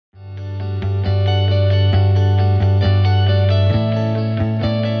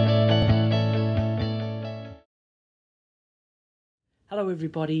Hello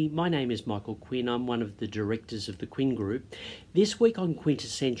everybody, my name is Michael Quinn. I'm one of the directors of the Quinn Group. This week on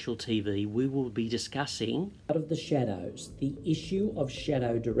Quintessential TV we will be discussing Out of the shadows, the issue of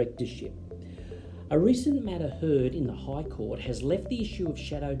shadow directorship. A recent matter heard in the High Court has left the issue of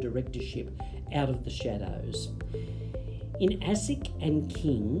shadow directorship out of the shadows. In Asic and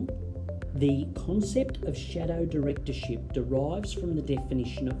King, the concept of shadow directorship derives from the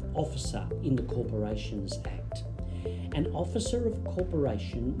definition of officer in the Corporations Act. An officer of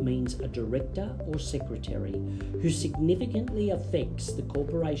corporation means a director or secretary who significantly affects the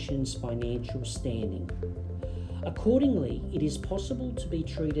corporation's financial standing. Accordingly, it is possible to be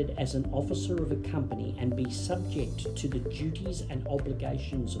treated as an officer of a company and be subject to the duties and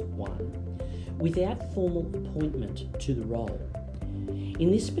obligations of one without formal appointment to the role.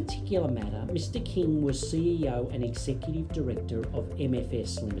 In this particular matter, Mr. King was CEO and Executive Director of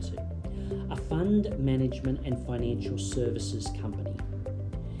MFS Limited, a fund management and financial services company.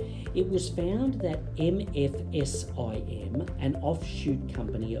 It was found that MFSIM, an offshoot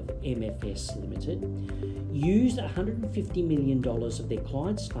company of MFS Limited, used $150 million of their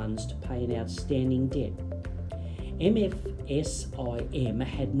clients' funds to pay an outstanding debt. MFSIM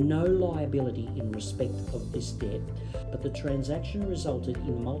had no liability in respect of this debt, but the transaction resulted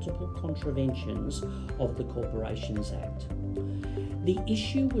in multiple contraventions of the Corporations Act. The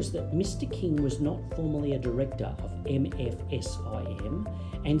issue was that Mr. King was not formally a director of MFSIM,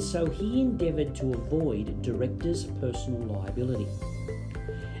 and so he endeavoured to avoid directors' personal liability.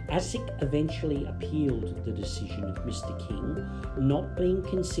 ASIC eventually appealed the decision of Mr. King not being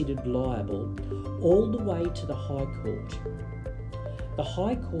considered liable all the way to the High Court. The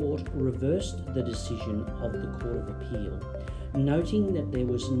High Court reversed the decision of the Court of Appeal, noting that there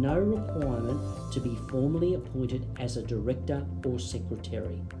was no requirement to be formally appointed as a director or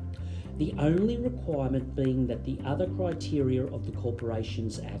secretary, the only requirement being that the other criteria of the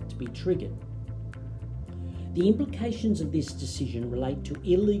Corporations Act be triggered. The implications of this decision relate to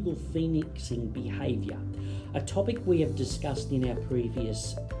illegal phoenixing behaviour, a topic we have discussed in our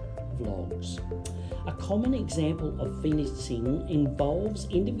previous vlogs. A common example of phoenixing involves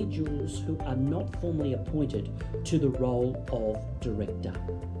individuals who are not formally appointed to the role of director.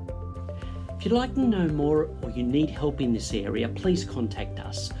 If you'd like to know more or you need help in this area, please contact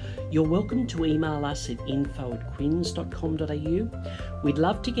us. You're welcome to email us at info@quinns.com.au. We'd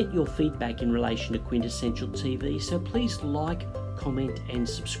love to get your feedback in relation to Quintessential TV, so please like, comment and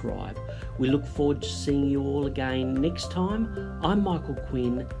subscribe. We look forward to seeing you all again next time. I'm Michael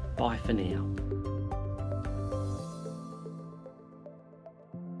Quinn. Bye for now.